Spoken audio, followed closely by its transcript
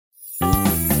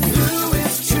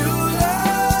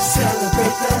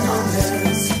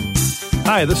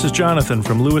Hi, this is Jonathan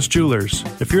from Lewis Jewelers.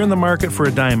 If you're in the market for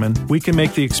a diamond, we can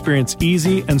make the experience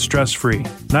easy and stress-free.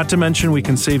 Not to mention we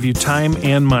can save you time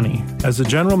and money. As a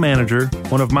general manager,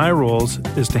 one of my roles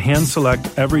is to hand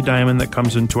select every diamond that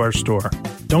comes into our store.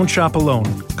 Don't shop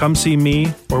alone. Come see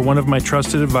me or one of my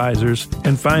trusted advisors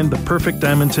and find the perfect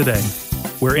diamond today.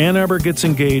 Where Ann Arbor gets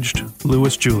engaged,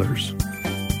 Lewis Jewelers.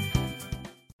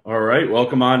 All right,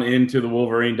 welcome on into the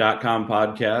Wolverine.com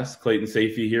podcast. Clayton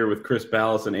Safey here with Chris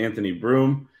Ballas and Anthony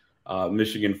Broom.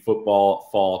 Michigan football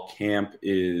fall camp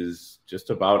is just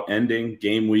about ending.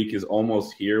 Game week is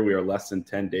almost here. We are less than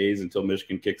 10 days until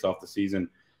Michigan kicks off the season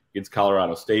against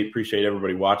Colorado State. Appreciate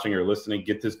everybody watching or listening.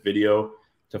 Get this video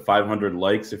to 500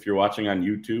 likes if you're watching on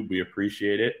YouTube. We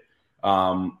appreciate it.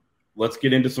 Let's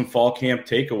get into some fall camp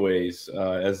takeaways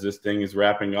as this thing is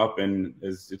wrapping up, and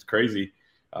it's crazy.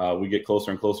 We get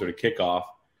closer and closer to kickoff.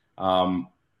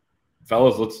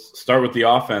 Fellas, let's start with the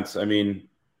offense. I mean,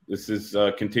 this is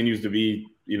continues to be,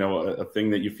 a thing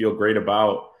that you feel great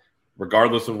about,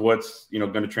 regardless of what's,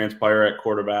 going to transpire at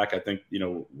quarterback. I think,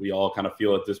 we all kind of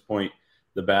feel at this point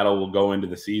the battle will go into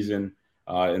the season,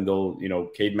 and they'll,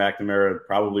 Cade McNamara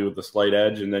probably with the slight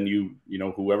edge, and then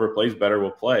whoever plays better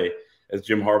will play. As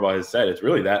Jim Harbaugh has said, it's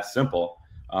really that simple.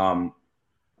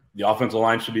 The offensive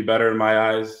line should be better in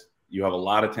my eyes. You have a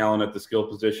lot of talent at the skill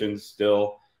positions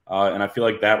still. And I feel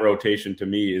like that rotation to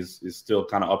me is still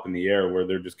kind of up in the air, where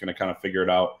they're just going to kind of figure it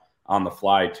out on the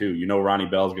fly too. Ronnie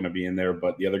Bell's going to be in there,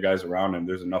 but the other guys around him,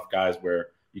 there's enough guys where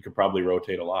you could probably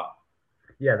rotate a lot.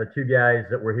 Yeah, the two guys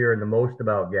that we're hearing the most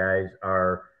about, guys,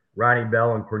 are Ronnie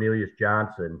Bell and Cornelius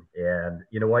Johnson. And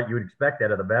you know what? You would expect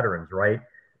that of the veterans, right?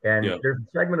 And There's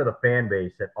a segment of the fan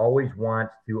base that always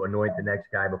wants to anoint the next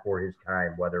guy before his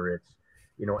time, whether it's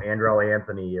Andrell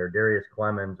Anthony or Darius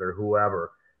Clemens or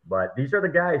whoever. But these are the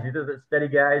guys, these are the steady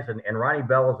guys. And Ronnie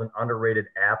Bell is an underrated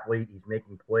athlete. He's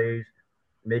making plays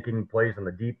on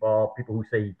the deep ball. People who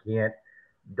say he can't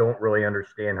don't really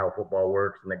understand how football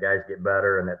works, and the guys get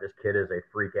better, and that this kid is a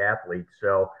freak athlete.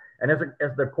 So, and as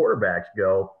the quarterbacks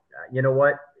go, you know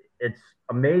what? It's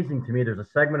amazing to me. There's a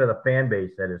segment of the fan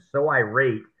base that is so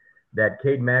irate that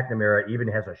Cade McNamara even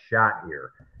has a shot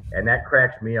here. And that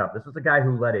cracks me up. This is a guy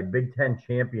who led a Big Ten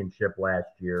championship last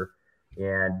year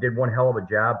and did one hell of a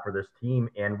job for this team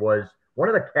and was one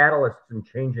of the catalysts in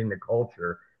changing the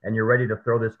culture. And you're ready to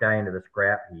throw this guy into the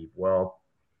scrap heap. Well,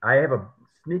 I have a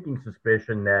sneaking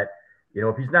suspicion that,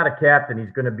 if he's not a captain,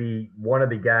 he's going to be one of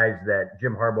the guys that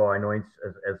Jim Harbaugh anoints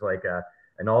as like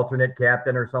an alternate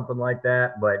captain or something like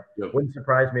that. But It wouldn't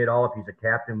surprise me at all if he's a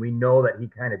captain. We know that he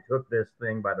kind of took this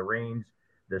thing by the reins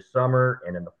this summer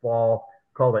and in the fall,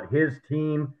 called it his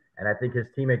team, and I think his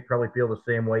teammates probably feel the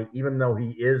same way, even though he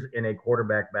is in a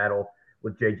quarterback battle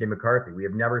with J.J. McCarthy. We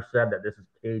have never said that this is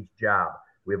Cade's job.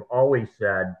 We have always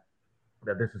said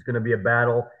that this is going to be a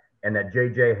battle and that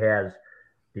J.J. has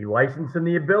the license and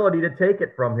the ability to take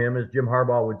it from him, as Jim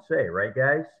Harbaugh would say, right,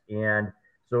 guys? And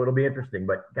so it'll be interesting.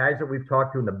 But guys that we've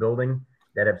talked to in the building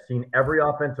that have seen every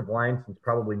offensive line since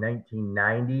probably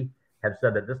 1990 have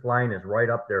said that this line is right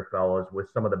up there, fellas, with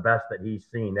some of the best that he's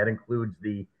seen. That includes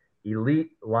the elite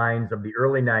lines of the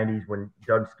early 90s when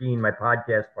Doug Skeen, my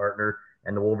podcast partner,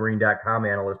 and the Wolverine.com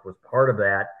analyst, was part of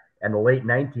that, and the late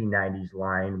 1990s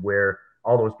line where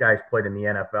all those guys played in the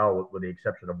NFL with the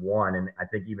exception of one, and I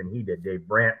think even he did, Dave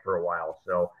Brandt, for a while.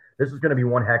 So this is going to be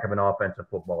one heck of an offensive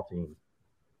football team.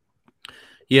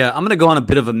 Yeah, I'm going to go on a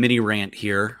bit of a mini rant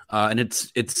here, and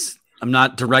it's I'm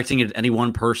not directing it at any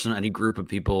one person, any group of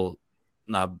people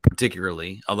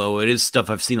particularly, although it is stuff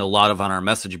I've seen a lot of on our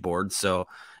message board. So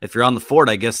if you're on the Ford,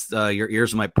 I guess your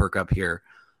ears might perk up here.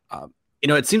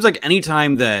 It seems like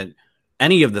anytime that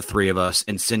any of the three of us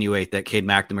insinuate that Cade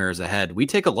McNamara is ahead, we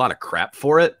take a lot of crap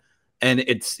for it. And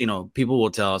it's, people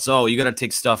will tell us, oh, you got to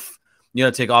take stuff, you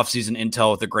got to take offseason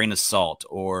intel with a grain of salt,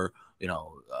 or,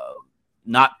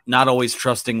 not always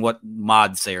trusting what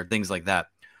mods say or things like that.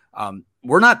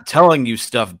 We're not telling you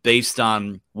stuff based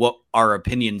on what our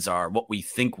opinions are, what we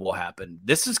think will happen.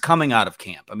 This is coming out of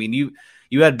camp. I mean,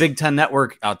 you had Big Ten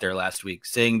Network out there last week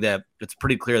saying that it's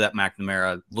pretty clear that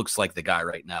McNamara looks like the guy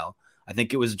right now. I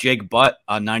think it was Jake Butt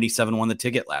on 97 Won the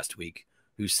Ticket last week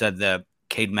who said that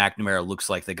Cade McNamara looks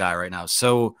like the guy right now.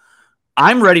 So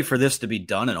I'm ready for this to be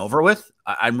done and over with.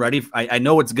 I'm ready. I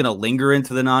know it's going to linger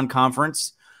into the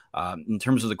non-conference in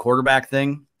terms of the quarterback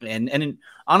thing. And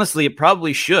honestly, it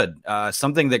probably should.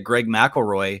 Something that Greg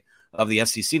McElroy of the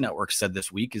SEC Network said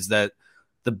this week is that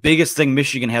the biggest thing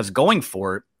Michigan has going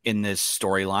for it in this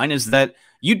storyline is that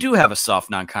you do have a soft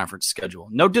non-conference schedule.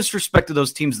 No disrespect to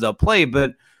those teams they'll play,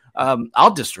 but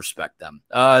I'll disrespect them.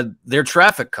 They're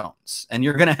traffic cones, and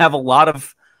you're going to have a lot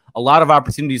of a lot of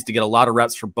opportunities to get a lot of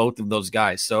reps for both of those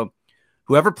guys. So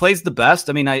whoever plays the best,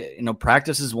 I mean,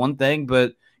 practice is one thing,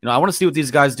 but, I want to see what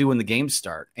these guys do when the games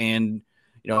start. And,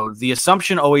 the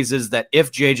assumption always is that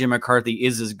if JJ McCarthy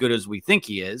is as good as we think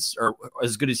he is, or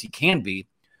as good as he can be,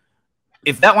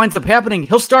 if that winds up happening,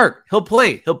 he'll start, he'll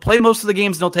play most of the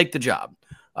games and he'll take the job.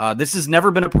 This has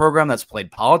never been a program that's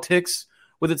played politics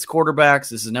with its quarterbacks.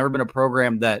 This has never been a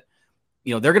program that,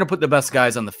 they're going to put the best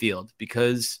guys on the field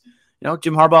because,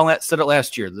 Jim Harbaugh said it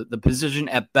last year, the position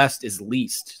at best is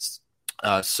least.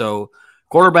 So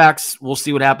quarterbacks, we'll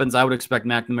see what happens. I would expect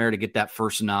McNamara to get that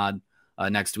first nod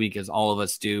next week, as all of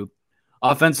us do.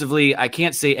 Offensively, I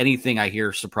can't say anything I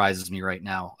hear surprises me right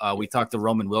now. We talked to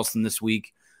Roman Wilson this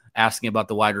week, asking about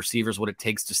the wide receivers, what it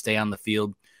takes to stay on the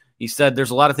field. He said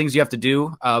there's a lot of things you have to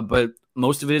do, but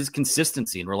most of it is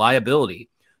consistency and reliability.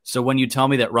 So when you tell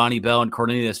me that Ronnie Bell and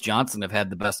Cornelius Johnson have had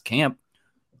the best camp,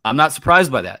 I'm not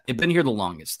surprised by that. They've been here the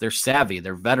longest. They're savvy.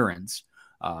 They're veterans.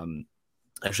 I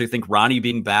actually think Ronnie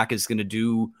being back is going to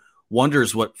do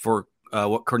wonders what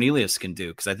Cornelius can do,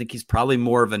 because I think he's probably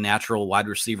more of a natural wide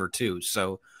receiver too.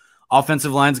 So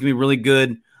offensive line is going to be really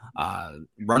good.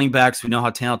 Running backs, we know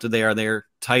how talented they are there.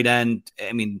 Tight end,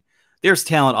 I mean, there's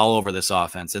talent all over this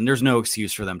offense, and there's no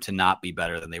excuse for them to not be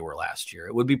better than they were last year.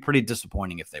 It would be pretty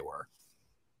disappointing if they were.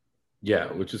 Yeah,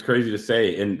 which is crazy to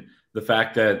say. And the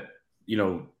fact that,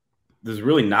 there's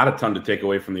really not a ton to take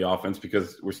away from the offense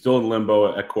because we're still in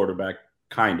limbo at quarterback,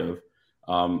 kind of.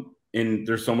 And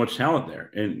there's so much talent there.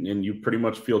 And you pretty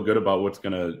much feel good about what's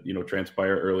going to,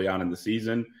 transpire early on in the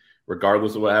season.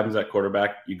 Regardless of what happens at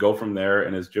quarterback, you go from there.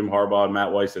 And as Jim Harbaugh and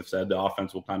Matt Weiss have said, the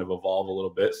offense will kind of evolve a little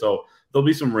bit. So there'll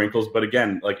be some wrinkles. But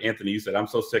again, like Anthony, you said, I'm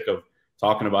so sick of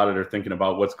talking about it or thinking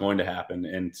about what's going to happen.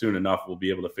 And soon enough, we'll be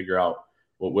able to figure out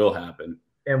what will happen.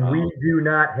 And we do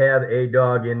not have a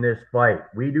dog in this fight.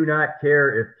 We do not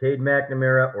care if Cade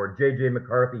McNamara or J.J.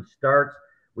 McCarthy starts.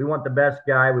 We want the best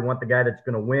guy. We want the guy that's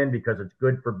going to win because it's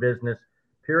good for business.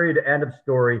 Period. End of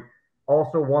story.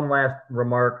 Also, one last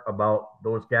remark about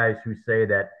those guys who say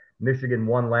that Michigan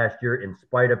won last year in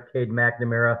spite of Cade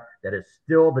McNamara. That is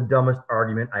still the dumbest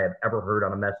argument I have ever heard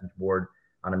on a message board,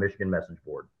 on a Michigan message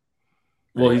board.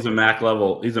 Well, he's a MAC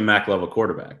level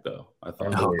quarterback, though. I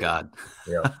thought. Oh God.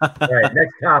 Yeah. All right.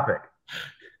 Next topic.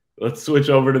 Let's switch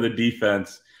over to the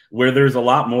defense, where there's a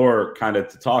lot more kind of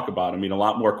to talk about. I mean, a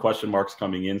lot more question marks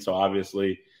coming in. So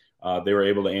obviously, they were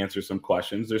able to answer some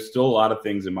questions. There's still a lot of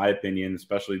things, in my opinion,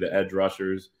 especially the edge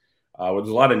rushers. There's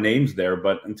a lot of names there,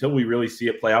 but until we really see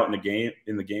it play out in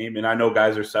the game, and I know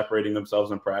guys are separating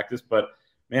themselves in practice, but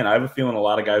man, I have a feeling a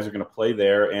lot of guys are going to play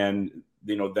there, and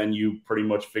then you pretty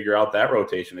much figure out that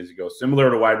rotation as you go.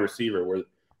 Similar to wide receiver, where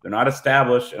they're not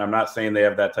established, and I'm not saying they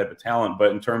have that type of talent,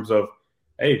 but in terms of,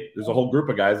 hey, there's a whole group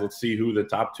of guys. Let's see who the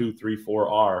top 2, 3,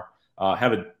 4 are.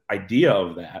 Have an idea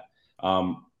of that.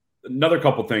 Another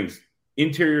couple things.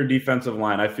 Interior defensive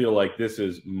line, I feel like this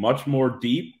is much more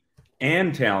deep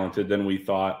and talented than we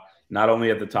thought, not only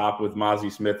at the top with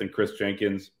Mozzie Smith and Chris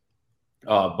Jenkins,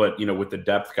 but, with the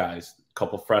depth guys, a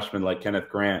couple freshmen like Kenneth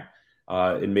Grant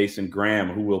and Mason Graham,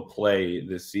 who will play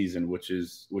this season, which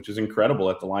is incredible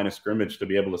at the line of scrimmage to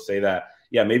be able to say that.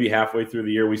 Yeah, maybe halfway through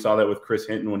the year, we saw that with Chris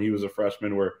Hinton when he was a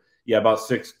freshman where, about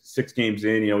six games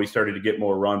in, he started to get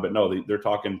more run. But no, they're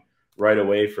talking right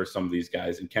away for some of these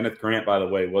guys. And Kenneth Grant, by the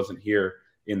way, wasn't here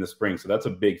in the spring. So that's a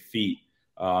big feat,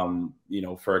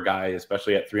 for a guy,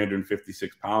 especially at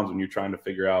 356 pounds when you're trying to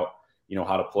figure out,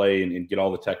 how to play and get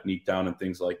all the technique down and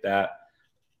things like that.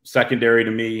 Secondary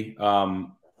to me,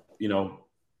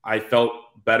 I felt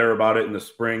better about it in the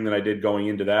spring than I did going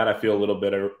into that. I feel a little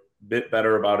bit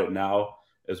better about it now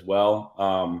as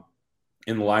well.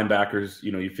 In the linebackers,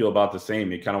 you feel about the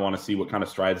same. You kind of want to see what kind of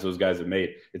strides those guys have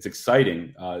made. It's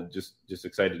exciting, just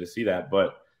excited to see that.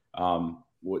 But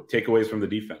what takeaways from the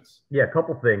defense? Yeah, a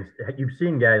couple things. You've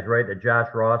seen guys, right, that Josh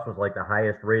Ross was like the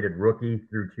highest rated rookie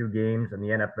through 2 games in the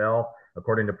NFL,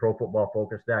 according to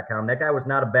ProFootballFocus.com. That guy was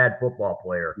not a bad football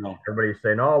player. No. Everybody's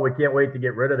saying, oh, we can't wait to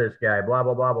get rid of this guy, blah,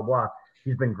 blah, blah, blah, blah.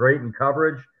 He's been great in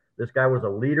coverage. This guy was a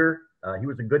leader. He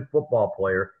was a good football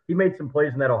player. He made some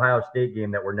plays in that Ohio State game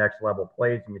that were next level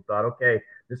plays, and you thought, okay,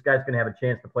 this guy's going to have a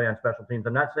chance to play on special teams.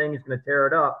 I'm not saying he's going to tear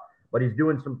it up, but he's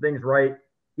doing some things right.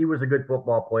 He was a good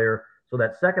football player. So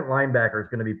that second linebacker is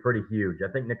going to be pretty huge. I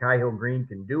think Nikhai Hill-Green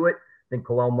can do it. I think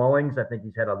Kalel Mullings, I think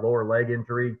he's had a lower leg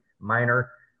injury, minor,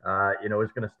 is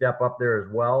going to step up there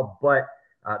as well. But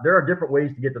there are different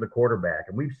ways to get to the quarterback,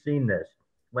 and we've seen this.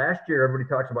 Last year, everybody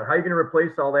talks about how you're going to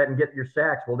replace all that and get your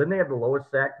sacks. Well, didn't they have the lowest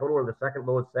sack total or the second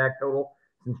lowest sack total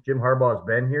since Jim Harbaugh has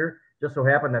been here? Just so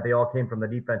happened that they all came from the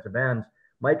defensive ends.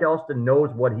 Mike Elston knows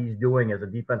what he's doing as a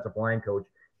defensive line coach.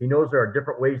 He knows there are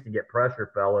different ways to get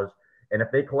pressure, fellas. And if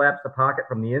they collapse the pocket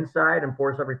from the inside and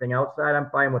force everything outside, I'm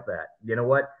fine with that. You know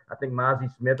what? I think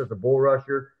Mozzie Smith is a bull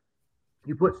rusher.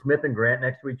 You put Smith and Grant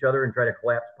next to each other and try to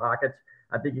collapse pockets,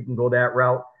 I think you can go that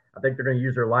route. I think they're going to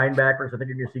use their linebackers. I think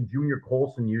you're going to see Junior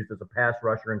Colson used as a pass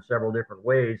rusher in several different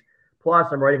ways. Plus,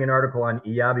 I'm writing an article on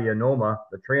Iyabi Anoma,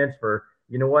 the transfer.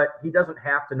 You know what? He doesn't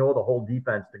have to know the whole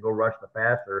defense to go rush the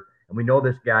passer, and we know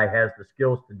this guy has the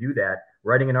skills to do that.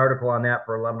 Writing an article on that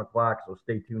for 11 o'clock, so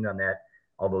stay tuned on that,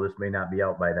 although this may not be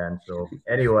out by then. So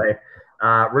anyway,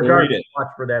 regardless,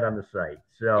 watch for that on the site.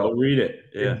 So go read it.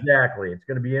 Yeah. Exactly. It's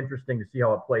going to be interesting to see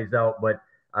how it plays out. But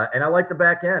and I like the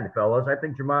back end, fellas. I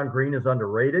think Jamon Green is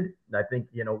underrated. I think,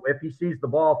 if he sees the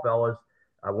ball, fellas,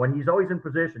 when he's always in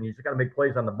position, he's just got to make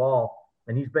plays on the ball.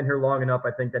 And he's been here long enough,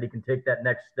 I think, that he can take that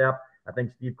next step. I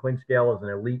think Steve Klinkscale is an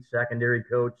elite secondary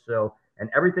coach. So, and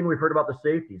everything we've heard about the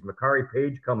safeties, Makari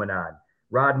Page coming on,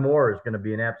 Rod Moore is going to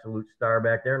be an absolute star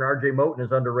back there, and R.J. Moten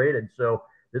is underrated. So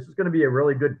this is going to be a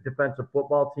really good defensive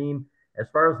football team. As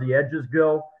far as the edges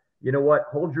go, you know what?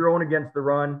 Hold your own against the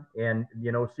run and,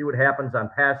 see what happens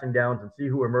on passing downs and see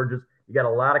who emerges. You got a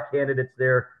lot of candidates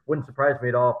there. Wouldn't surprise me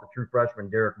at all if the true freshman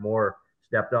Derek Moore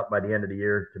stepped up by the end of the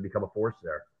year to become a force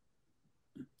there.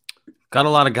 Got a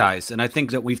lot of guys, and I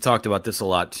think that we've talked about this a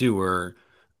lot too, where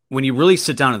when you really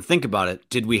sit down and think about it,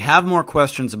 did we have more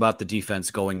questions about the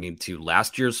defense going into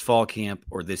last year's fall camp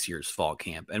or this year's fall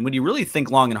camp? And when you really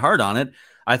think long and hard on it,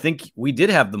 I think we did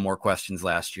have the more questions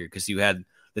last year because you had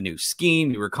the new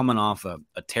scheme. You were coming off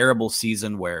a terrible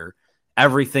season where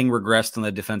everything regressed on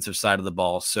the defensive side of the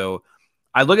ball. So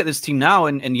I look at this team now,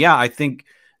 and yeah, I think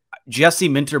Jesse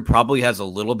Minter probably has a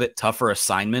little bit tougher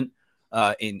assignment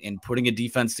in putting a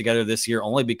defense together this year,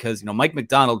 only because, Mike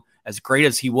McDonald, as great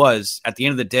as he was, at the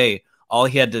end of the day, all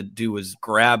he had to do was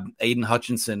grab Aiden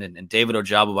Hutchinson and David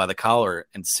Ojabo by the collar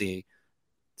and see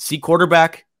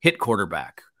quarterback, hit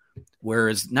quarterback.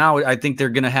 Whereas now I think they're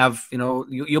going to have,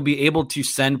 you'll be able to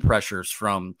send pressures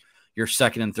from your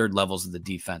second and third levels of the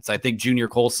defense. I think Junior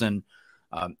Colson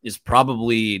is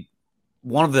probably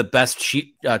one of the best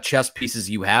chess pieces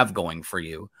you have going for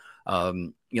you.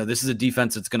 This is a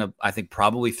defense that's going to, I think,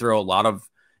 probably throw a lot of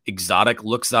exotic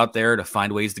looks out there to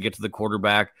find ways to get to the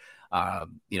quarterback.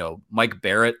 Mike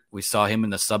Barrett, we saw him in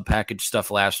the sub package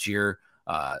stuff last year.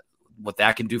 What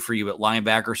that can do for you at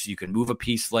linebacker, so you can move a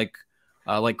piece like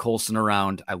Colson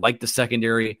around. I like the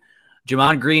secondary.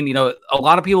 Jamon Green, a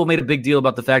lot of people made a big deal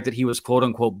about the fact that he was quote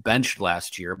unquote benched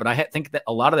last year, but I think that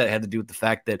a lot of that had to do with the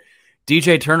fact that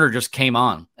DJ Turner just came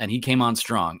on, and he came on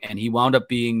strong, and he wound up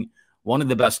being one of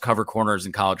the best cover corners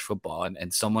in college football,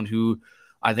 and someone who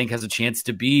I think has a chance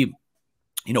to be,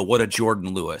 what a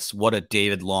Jordan Lewis, what a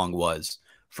David Long was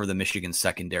for the Michigan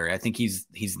secondary. I think he's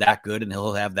that good, and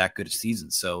he'll have that good a season.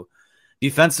 So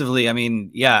defensively,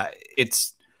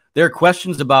 there are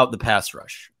questions about the pass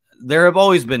rush. There have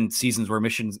always been seasons where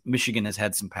Michigan has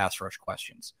had some pass rush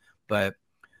questions, but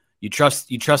you trust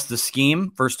the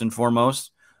scheme first and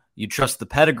foremost. You trust the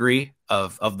pedigree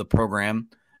of the program.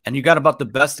 And you got about the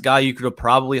best guy you could have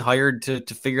probably hired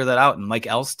to figure that out, in Mike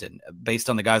Elston, based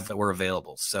on the guys that were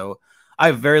available. So I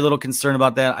have very little concern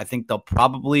about that. I think they'll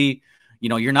probably,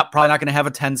 you're probably not going to have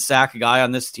a 10-sack guy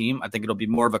on this team. I think it'll be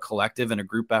more of a collective and a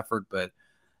group effort. But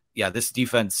yeah, this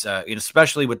defense,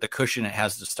 especially with the cushion it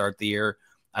has to start the year,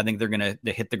 I think they're going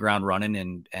to hit the ground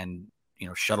running and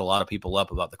shut a lot of people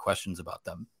up about the questions about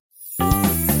them.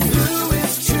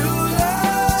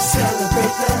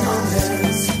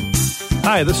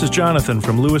 Hi, this is Jonathan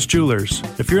from Lewis Jewelers.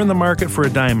 If you're in the market for a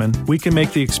diamond, we can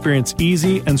make the experience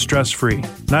easy and stress-free.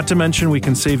 Not to mention, we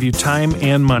can save you time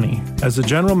and money. As a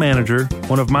general manager,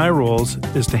 one of my roles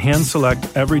is to hand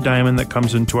select every diamond that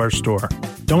comes into our store.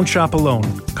 Don't shop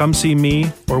alone. Come see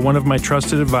me or one of my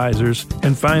trusted advisors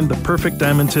and find the perfect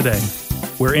diamond today.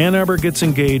 Where Ann Arbor gets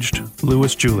engaged,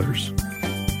 Lewis Jewelers.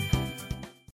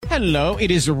 Hello,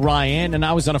 it is Ryan, and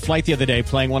I was on a flight the other day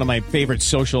playing one of my favorite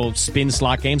social spin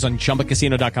slot games on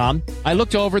ChumbaCasino.com. I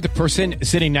looked over at the person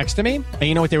sitting next to me, and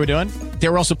you know what they were doing? They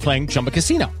were also playing Chumba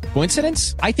Casino.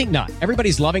 Coincidence? I think not.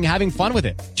 Everybody's loving having fun with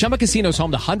it. Chumba Casino is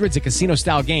home to hundreds of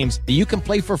casino-style games that you can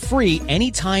play for free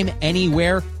anytime,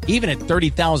 anywhere, even at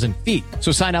 30,000 feet.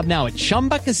 So sign up now at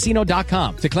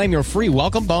ChumbaCasino.com to claim your free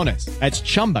welcome bonus. That's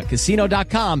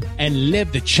ChumbaCasino.com and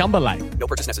live the Chumba life. No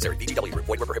purchase necessary. VGW. Void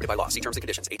where prohibited by law. See terms and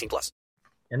conditions. 18+.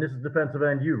 And this is defensive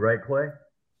end you, right, Clay?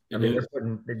 I mean,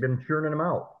 they've been churning them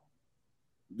out.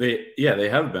 They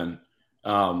have been.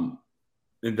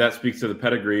 And that speaks to the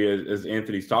pedigree as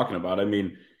Anthony's talking about. I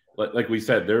mean, like we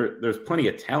said, there's plenty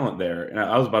of talent there. And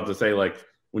I was about to say, like,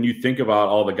 when you think about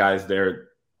all the guys there,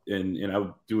 and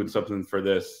I'm doing something for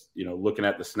this, looking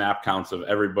at the snap counts of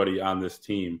everybody on this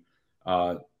team.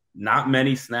 Not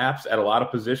many snaps at a lot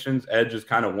of positions. Edge is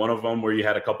kind of one of them, where you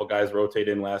had a couple guys rotate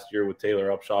in last year with Taylor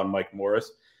Upshaw and Mike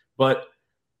Morris. But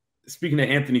speaking to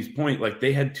Anthony's point, like,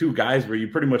 they had two guys where you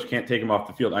pretty much can't take them off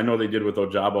the field. I know they did with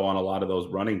Ojabo on a lot of those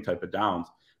running type of downs,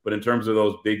 but in terms of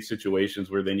those big situations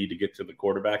where they need to get to the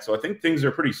quarterback. So I think things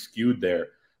are pretty skewed there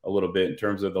a little bit in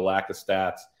terms of the lack of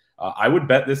stats. I would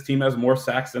bet this team has more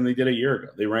sacks than they did a year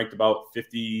ago. They ranked about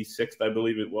 56th, I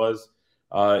believe it was,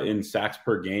 in sacks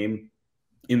per game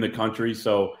in the country.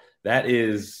 So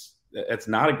that's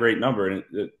not a great number.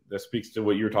 And that speaks to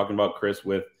what you were talking about, Chris,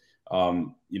 with,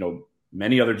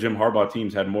 many other Jim Harbaugh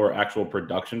teams had more actual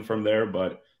production from there,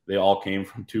 but they all came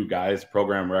from two guys,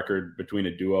 program record between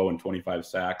a duo and 25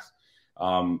 sacks.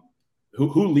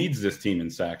 Who leads this team in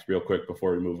sacks, real quick,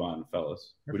 before we move on,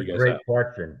 fellas? That's a great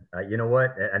question. You know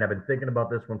what? And I've been thinking about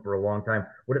this one for a long time.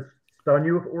 Would it stun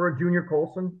you if it were a Junior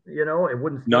Colson? It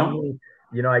wouldn't stun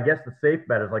me. I guess the safe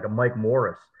bet is like a Mike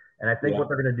Morris. And I think what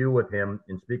they're going to do with him,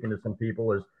 in speaking to some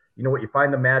people, is, you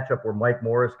find the matchup where Mike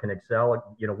Morris can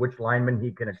excel, which lineman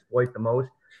he can exploit the most.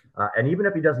 And even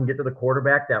if he doesn't get to the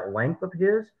quarterback, that length of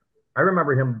his, I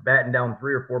remember him batting down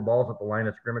 3 or 4 balls at the line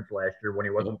of scrimmage last year when he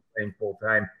wasn't playing full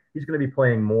time. He's going to be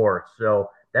playing more. So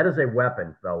that is a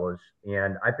weapon, fellas.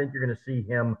 And I think you're going to see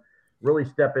him really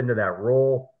step into that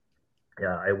role.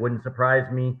 It wouldn't surprise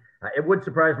me. It would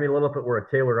surprise me a little if it were a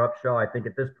Taylor Upshaw. I think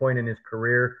at this point in his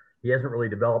career, he hasn't really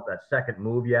developed that second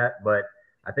move yet. But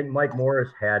I think Mike Morris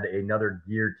had another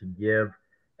gear to give,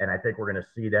 and I think we're going to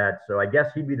see that. So I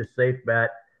guess he'd be the safe bet,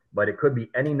 but it could be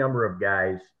any number of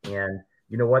guys. And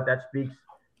you know what? That speaks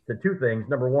to two things.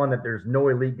 Number one, that there's no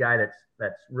elite guy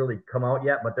that's really come out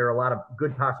yet, but there are a lot of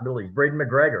good possibilities. Braden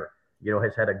McGregor,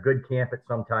 has had a good camp at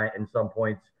some time, in some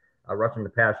points, rushing the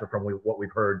passer from what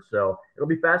we've heard. So it'll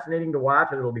be fascinating to watch,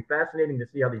 and it'll be fascinating to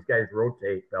see how these guys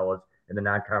rotate, fellas, in the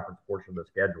non-conference portion of the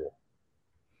schedule.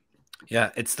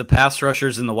 Yeah, it's the pass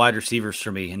rushers and the wide receivers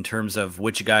for me in terms of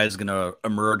which guy is going to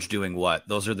emerge doing what.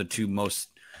 Those are the two most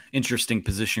interesting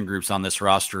position groups on this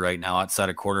roster right now outside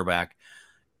of quarterback.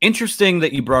 Interesting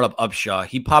that you brought up Upshaw.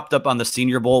 He popped up on the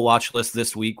Senior Bowl watch list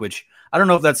this week, which I don't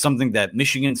know if that's something that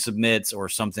Michigan submits or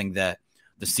something that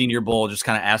the Senior Bowl just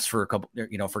kind of asks for a couple,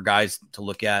 for guys to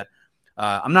look at.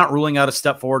 I'm not ruling out a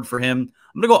step forward for him.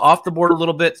 I'm going to go off the board a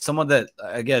little bit. Someone that,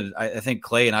 again, I think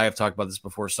Clay and I have talked about this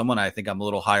before. Someone I think I'm a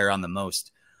little higher on the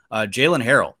most. Jalen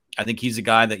Harrell. I think he's a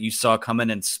guy that you saw come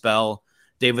in and spell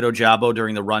David Ojabo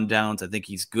during the rundowns. I think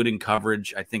he's good in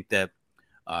coverage. I think that,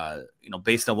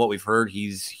 based on what we've heard,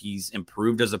 he's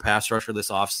improved as a pass rusher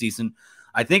this offseason.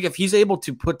 I think if he's able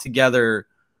to put together,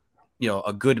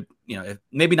 a good,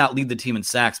 maybe not lead the team in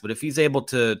sacks, but if he's able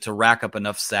to rack up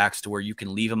enough sacks to where you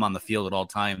can leave him on the field at all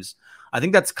times, I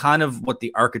think that's kind of what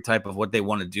the archetype of what they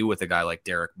want to do with a guy like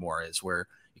Derek Moore is, where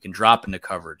you can drop into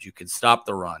coverage, you can stop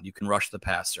the run, you can rush the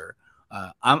passer.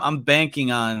 I'm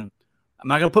banking on. I'm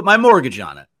not going to put my mortgage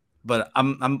on it, but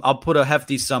I'll put a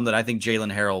hefty sum that I think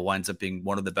Jalen Harrell winds up being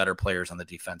one of the better players on the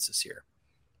defense this year.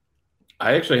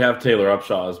 I actually have Taylor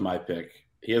Upshaw as my pick.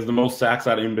 He has the most sacks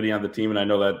out of anybody on the team, and I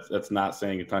know that's not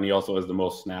saying a ton. He also has the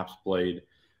most snaps played,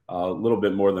 a little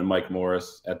bit more than Mike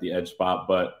Morris at the edge spot,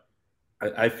 but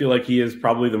I feel like he is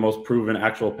probably the most proven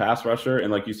actual pass rusher.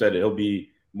 And like you said, he'll be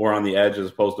more on the edge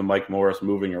as opposed to Mike Morris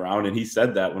moving around. And he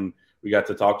said that when we got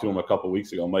to talk to him a couple of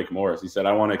weeks ago, Mike Morris, he said,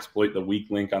 I want to exploit the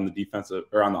weak link on the defensive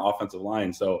or on the offensive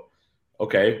line. So,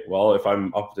 okay, well, if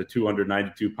I'm up to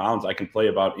 292 pounds, I can play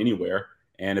about anywhere.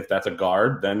 And if that's a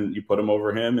guard, then you put him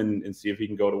over him and see if he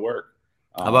can go to work.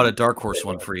 How about a dark horse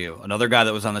one for you? Another guy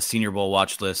that was on the Senior Bowl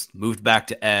watch list, moved back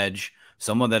to edge.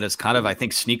 Someone that has kind of, I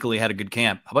think, sneakily had a good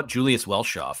camp. How about Julius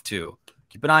Welshoff, too?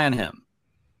 Keep an eye on him.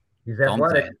 He's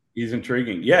athletic. He's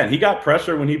intriguing. Yeah, and he got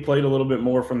pressure when he played a little bit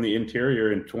more from the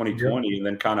interior in 2020 and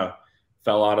then kind of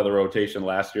fell out of the rotation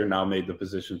last year, now made the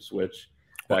position switch.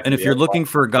 And if you're looking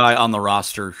for a guy on the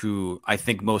roster who I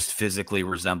think most physically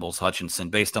resembles Hutchinson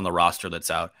based on the roster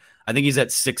that's out, I think he's at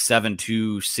 6'7",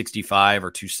 265 or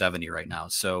 270 right now.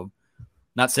 So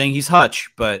not saying he's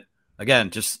Hutch, but again,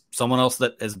 just someone else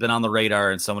that has been on the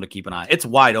radar and someone to keep an eye. It's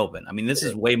wide open. I mean, this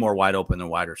is way more wide open than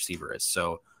wide receiver is.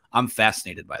 So I'm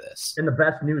fascinated by this. And the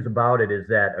best news about it is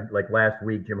that, like last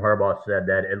week, Jim Harbaugh said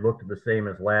that it looked the same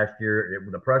as last year.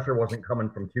 The pressure wasn't coming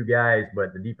from two guys,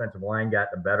 but the defensive line got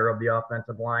the better of the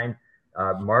offensive line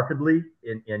markedly.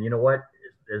 And you know what?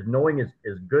 As knowing as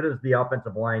good as the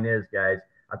offensive line is, guys,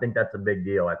 I think that's a big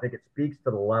deal. I think it speaks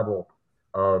to the level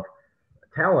of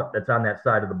talent that's on that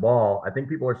side of the ball. I think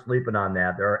people are sleeping on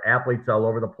that. There are athletes all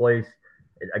over the place.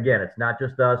 again, it's not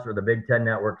just us or the Big Ten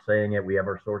Network saying it. We have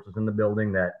our sources in the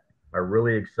building that are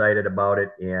really excited about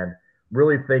it and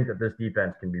really think that this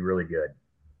defense can be really good.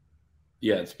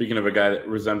 Yeah, speaking of a guy that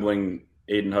resembling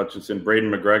Aiden Hutchinson,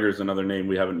 Braden McGregor is another name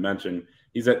we haven't mentioned.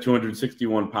 He's at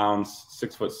 261 pounds,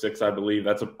 6'6", I believe.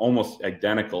 That's almost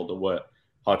identical to what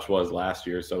Hutch was last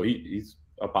year. So he's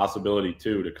a possibility,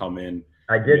 too, to come in.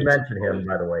 I did mention him,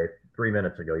 by the way, 3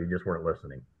 minutes ago. You just weren't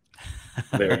listening.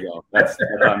 There you go. That's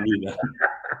on me then.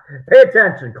 Pay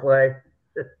attention, Clay.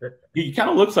 He kind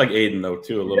of looks like Aiden, though,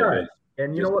 too, a little bit.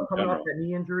 And you know what? Coming off that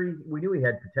knee injury, we knew he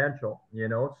had potential,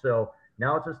 So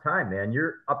now it's his time, man.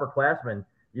 You're upperclassmen.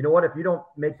 You know what? If you don't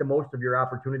make the most of your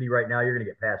opportunity right now, you're going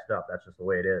to get passed up. That's just the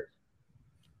way it is.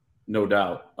 No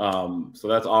doubt. So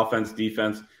that's offense,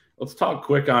 defense. Let's talk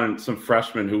quick on some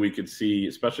freshmen who we could see,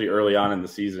 especially early on in the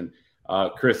season.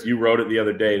 Chris, you wrote it the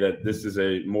other day that this is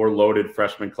a more loaded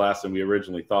freshman class than we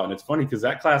originally thought. And it's funny because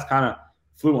that class kind of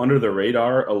flew under the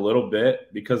radar a little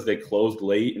bit because they closed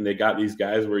late and they got these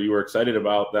guys where you were excited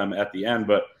about them at the end,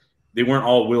 but they weren't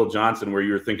all Will Johnson where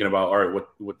you were thinking about, all right,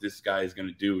 what this guy is going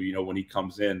to do, when he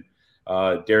comes in.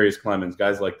 Darius Clemens,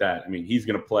 guys like that. I mean, he's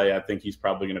going to play. I think he's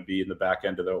probably going to be in the back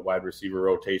end of the wide receiver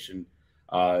rotation,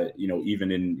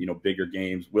 even in, bigger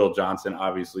games. Will Johnson,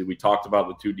 obviously. We talked about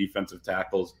the two defensive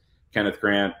tackles, Kenneth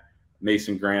Grant,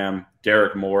 Mason Graham,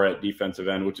 Derek Moore at defensive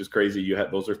end, which is crazy.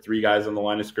 Those are three guys on the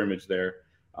line of scrimmage there.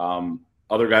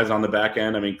 Other guys on the back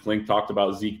end, I mean, Klink talked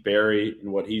about Zeke Berry and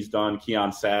what he's done.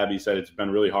 Keon Sabb, he said it's been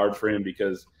really hard for him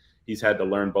because he's had to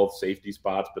learn both safety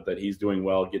spots, but that he's doing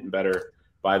well, getting better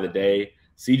by the day.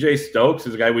 CJ Stokes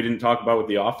is a guy we didn't talk about with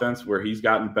the offense where he's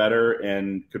gotten better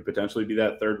and could potentially be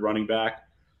that third running back.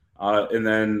 And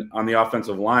then on the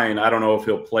offensive line, I don't know if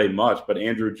he'll play much, but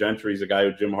Andrew Gentry is a guy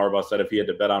who Jim Harbaugh said if he had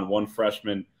to bet on one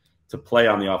freshman to play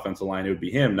on the offensive line, it would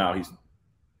be him. Now he's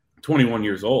 21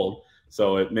 years old,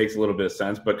 so it makes a little bit of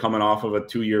sense. But coming off of a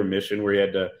 2-year mission where he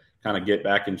had to kind of get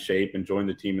back in shape and join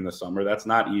the team in the summer, that's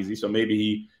not easy. So maybe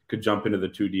he could jump into the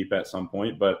 2 deep at some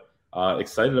point. But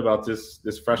excited about this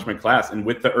freshman class. And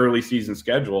with the early season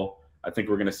schedule, I think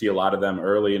we're going to see a lot of them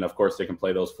early. And, of course, they can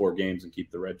play those 4 games and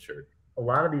keep the red shirt. A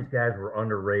lot of these guys were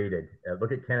underrated.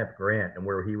 Look at Kenneth Grant and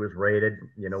where he was rated.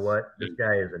 You know what? This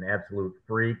guy is an absolute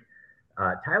freak.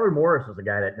 Tyler Morris is a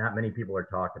guy that not many people are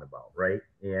talking about, right?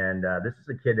 And this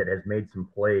is a kid that has made some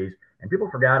plays, and people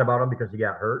forgot about him because he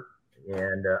got hurt.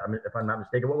 And if I'm not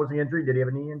mistaken, what was the injury? Did he have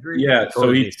a knee injury? Yeah,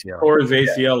 so he tore his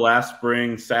ACL last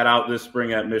spring, sat out this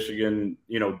spring at Michigan,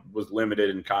 was limited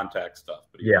in contact stuff.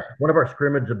 But one of our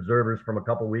scrimmage observers from a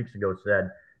couple weeks ago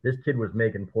said this kid was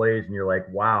making plays, and you're like,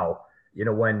 wow.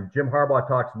 When Jim Harbaugh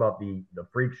talks about the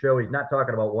freak show, he's not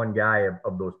talking about one guy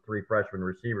of those 3 freshman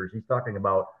receivers. He's talking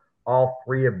about all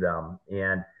 3 of them.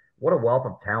 And what a wealth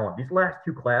of talent. These last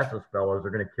 2 classes, fellas, are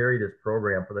going to carry this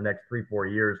program for the next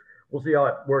 3-4 years. We'll see how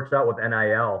it works out with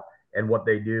NIL and what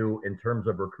they do in terms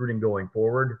of recruiting going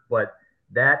forward. But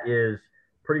that is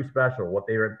pretty special, what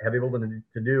they have able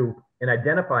to do in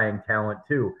identifying talent,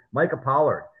 too. Micah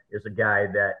Pollard is a guy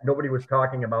that nobody was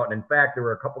talking about. And, in fact, there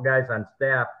were a couple guys on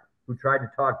staff who tried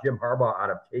to talk Jim Harbaugh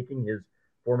out of taking his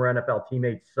former NFL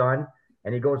teammate's son,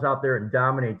 and he goes out there and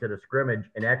dominates at a scrimmage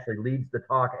and actually leads the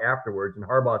talk afterwards. And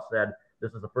Harbaugh said,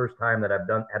 this is the first time that I've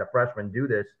had a freshman do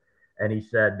this. And he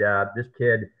said, this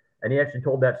kid, and he actually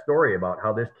told that story about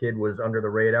how this kid was under the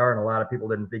radar and a lot of people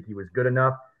didn't think he was good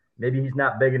enough. Maybe he's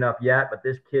not big enough yet, but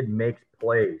this kid makes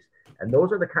plays. And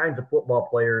those are the kinds of football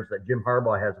players that Jim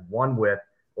Harbaugh has won with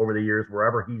over the years,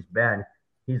 wherever he's been.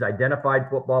 He's identified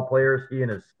football players, he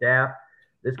and his staff.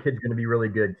 This kid's going to be really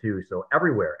good too. So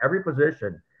everywhere, every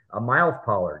position. Miles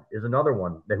Pollard is another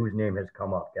one whose name has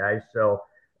come up, guys. So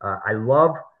I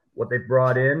love what they've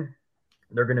brought in.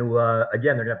 They're going to, they're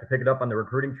going to have to pick it up on the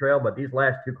recruiting trail, but these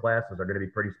last 2 classes are going to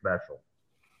be pretty special.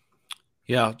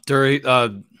 Yeah,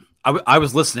 I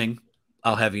was listening,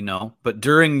 I'll have you know, but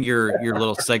during your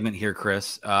little segment here,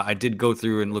 Chris, I did go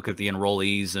through and look at the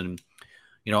enrollees and,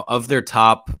 of their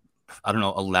top,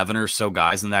 11 or so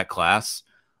guys in that class,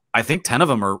 I think 10 of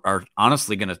them are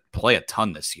honestly going to play a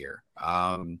ton this year.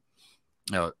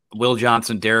 Will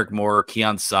Johnson, Derek Moore,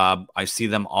 Keon Sabb, I see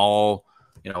them all,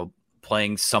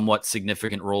 playing somewhat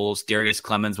significant roles. Darius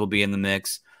Clemens will be in the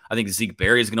mix. I think Zeke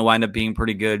Berry is going to wind up being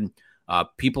pretty good.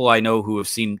 People I know who have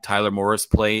seen Tyler Morris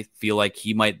play feel like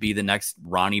he might be the next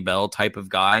Ronnie Bell type of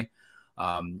guy.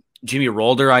 Jimmy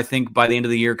Rolder, I think by the end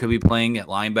of the year could be playing at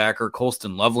linebacker.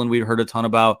 Colston Loveland, we've heard a ton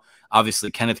about.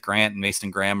 Obviously, Kenneth Grant and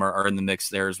Mason Graham are in the mix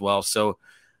there as well. So,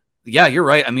 yeah, you're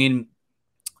right. I mean,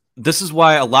 this is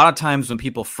why a lot of times when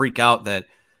people freak out that,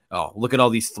 oh, look at all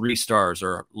these 3 stars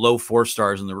or low 4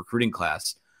 stars in the recruiting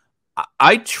class,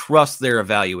 I trust their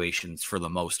evaluations for the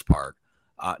most part.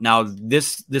 Now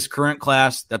this current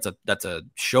class, that's a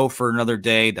show for another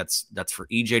day. That's for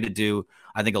EJ to do.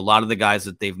 I think a lot of the guys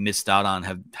that they've missed out on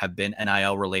have been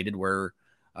NIL related, where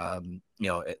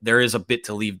there is a bit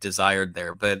to leave desired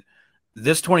there. But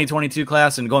this 2022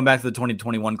 class and going back to the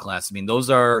 2021 class, I mean,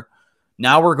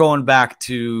 now we're going back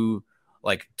to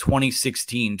like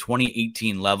 2016,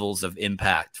 2018 levels of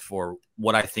impact for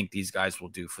what I think these guys will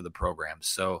do for the program.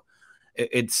 So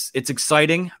it's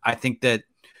exciting. I think that,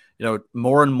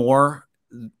 more and more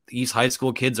these high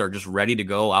school kids are just ready to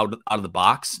go out of the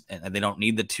box, and they don't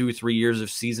need the 2-3 years of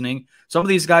seasoning. Some of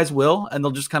these guys will, and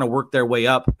they'll just kind of work their way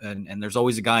up. And there's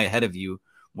always a guy ahead of you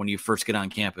when you first get on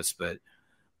campus. But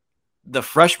the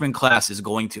freshman class is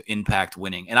going to impact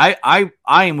winning. And I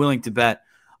am willing to bet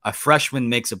a freshman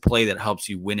makes a play that helps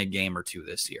you win a game or two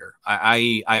this year.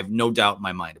 I have no doubt in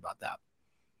my mind about that.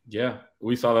 Yeah,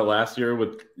 we saw that last year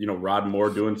with, Rod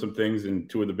Moore doing some things in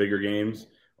two of the bigger games.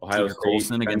 Ohio State,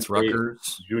 Colson against State,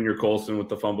 Rutgers. Junior Colson with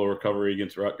the fumble recovery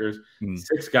against Rutgers.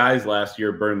 6 guys last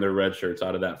year burned their red shirts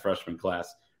out of that freshman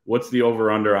class. What's the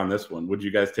over-under on this one? Would you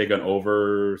guys take an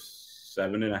over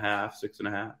 7.5,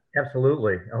 6.5?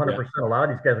 Absolutely, 100%. Yeah. A lot of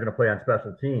these guys are going to play on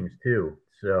special teams too.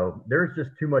 So there's just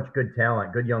too much good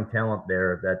young talent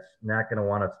there that's not going to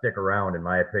want to stick around, in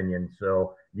my opinion.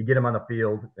 So you get them on the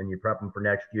field and you prep them for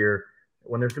next year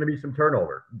when there's going to be some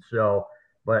turnover. So,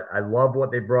 but I love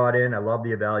what they brought in. I love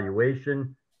the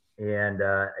evaluation, and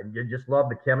you just love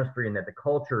the chemistry and that the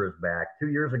culture is back. 2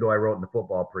 years ago, I wrote in the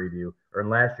football preview, or in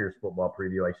last year's football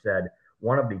preview, I said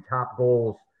one of the top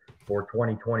goals for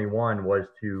 2021 was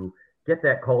to get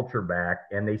that culture back,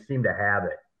 and they seem to have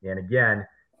it. And again,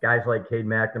 guys like Cade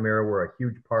McNamara were a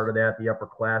huge part of that, the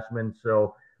upperclassmen.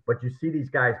 So, but you see these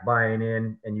guys buying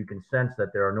in, and you can sense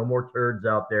that there are no more turds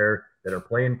out there that are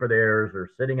playing for theirs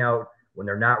or sitting out when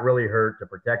they're not really hurt to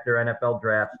protect their NFL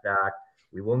draft stock.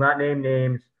 We will not name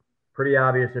names. Pretty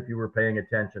obvious if you were paying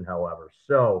attention, however.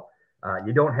 So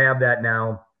you don't have that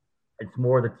now. It's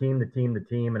more the team.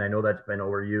 And I know that's been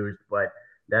overused, but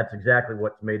that's exactly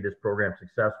what's made this program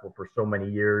successful for so many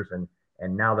years. And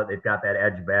now that they've got that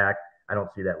edge back, I don't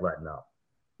see that letting up.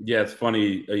 Yeah, it's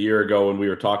funny. A year ago when we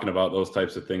were talking about those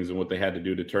types of things and what they had to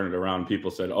do to turn it around,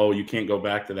 people said, oh, you can't go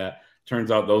back to that.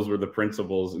 Turns out those were the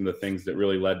principles and the things that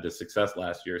really led to success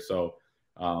last year. So,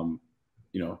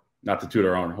 not to toot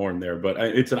our own horn there, but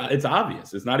it's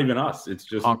obvious. It's not even us. It's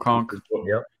just honk.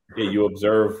 Yep. Yeah, you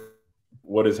observe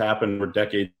what has happened for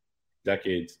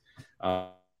decades. So,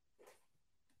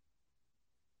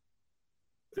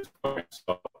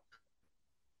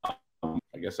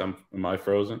 I guess am I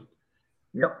frozen?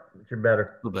 Yep, you're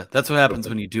better. A little bit. That's what happens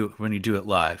when you do it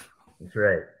live.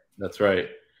 That's right.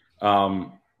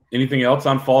 Anything else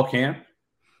on fall camp?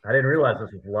 I didn't realize this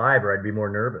was live, or I'd be more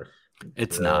nervous.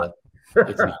 It's not.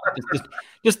 It's not.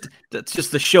 It's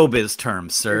just the showbiz term,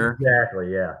 sir.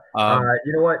 Exactly. Yeah.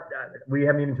 You know what? We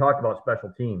haven't even talked about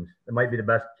special teams. It might be the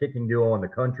best kicking duo in the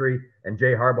country, and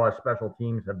Jay Harbaugh's special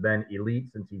teams have been elite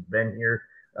since he's been here.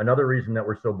 Another reason that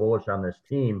we're so bullish on this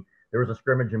team. There was a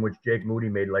scrimmage in which Jake Moody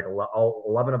made like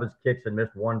 11 of his kicks and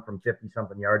missed one from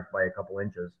 50-something yards by a couple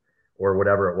inches, or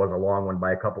whatever it was, a long one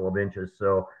by a couple of inches.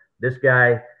 So this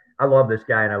guy, I love this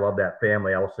guy, and I love that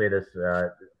family. I will say this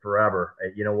forever.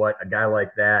 You know what? A guy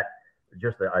like that,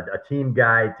 just a team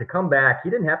guy, to come back. He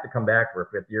didn't have to come back for a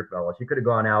fifth year, fellas. He could have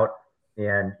gone out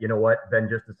and, you know what, been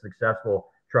just as successful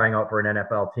trying out for an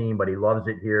NFL team, but he loves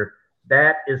it here.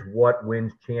 That is what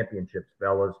wins championships,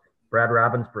 fellas. Brad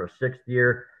Robbins for a 6th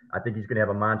year. I think he's going to have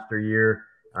a monster year.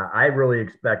 I really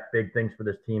expect big things for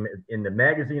this team. In the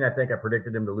magazine, I think I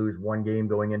predicted him to lose one game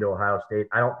going into Ohio State.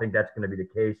 I don't think that's going to be the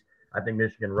case. I think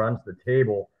Michigan runs the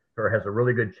table, or has a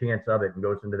really good chance of it, and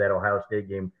goes into that Ohio State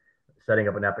game setting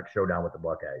up an epic showdown with the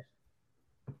Buckeyes.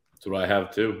 That's what I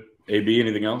have too. AB,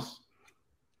 anything else?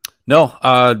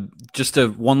 No, just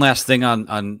one last thing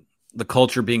on the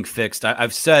culture being fixed.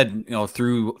 I've said,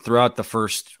 throughout the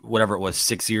first,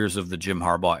 6 years of the Jim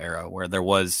Harbaugh era, where there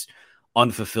was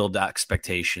unfulfilled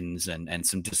expectations and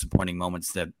some disappointing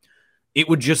moments, that it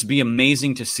would just be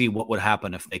amazing to see what would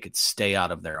happen if they could stay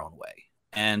out of their own way.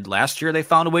 And last year they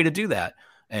found a way to do that,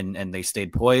 and they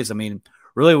stayed poised. I mean,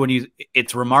 really,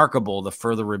 it's remarkable the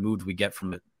further removed we get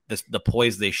from the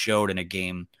poise they showed in a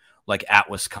game like at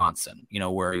Wisconsin,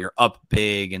 where you're up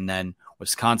big and then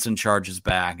Wisconsin charges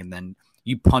back and then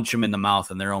you punch them in the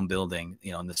mouth in their own building,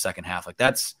 in the second half. Like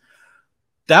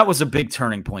that was a big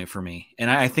turning point for me. And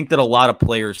I think that a lot of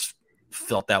players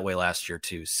felt that way last year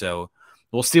too. So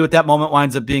we'll see what that moment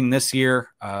winds up being this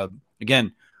year.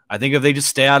 Again, I think if they just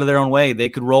stay out of their own way, they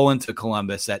could roll into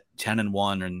Columbus at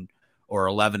 10-1 or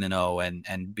 11-0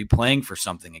 and be playing for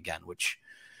something again, which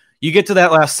you get to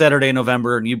that last Saturday in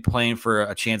November and you playing for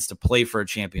a chance to play for a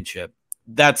championship.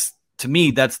 That's, to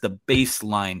me, that's the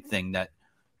baseline thing that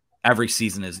every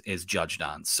season is judged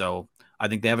on. So I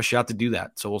think they have a shot to do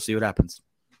that. So we'll see what happens.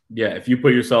 Yeah, if you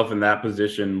put yourself in that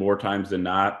position more times than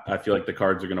not, I feel like the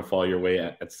cards are going to fall your way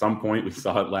at some point. We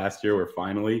saw it last year where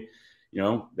finally,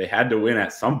 they had to win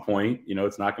at some point.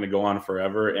 It's not going to go on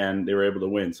forever, and they were able to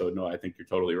win. So, no, I think you're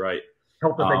totally right.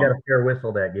 Helped that they got a fair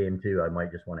whistle that game, too. I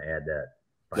might just want to add that.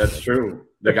 That's true.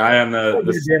 The guy on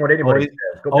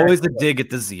always the dig at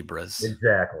the Zebras.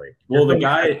 Exactly. Well, the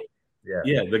guy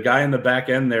in the back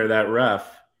end there, that ref,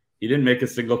 he didn't make a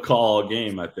single call all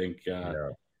game, I think.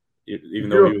 Even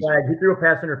though he threw a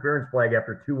pass interference flag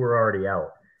after 2 were already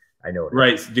out. I know.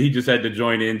 Right. He just had to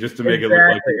join in just to make it look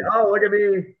like. Look at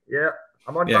me. Yeah.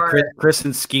 I'm on fire. Chris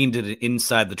and Skeen did it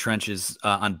inside the trenches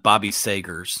on Bobby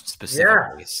Sagers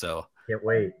specifically. Yeah. So can't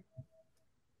wait.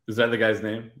 Is that the guy's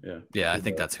name? Yeah. Yeah, I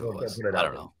think that's who it was. I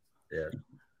don't know. Yeah.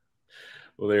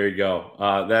 Well, there you go.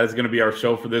 That is going to be our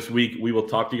show for this week. We will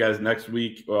talk to you guys next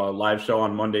week. Live show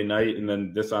on Monday night, and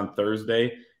then this on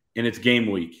Thursday. And it's game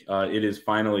week. It is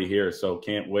finally here, so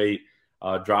can't wait.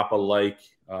 Drop a like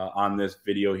on this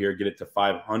video here. Get it to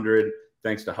 500.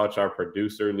 Thanks to Hutch, our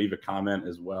producer. Leave a comment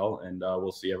as well, and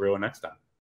we'll see everyone next time.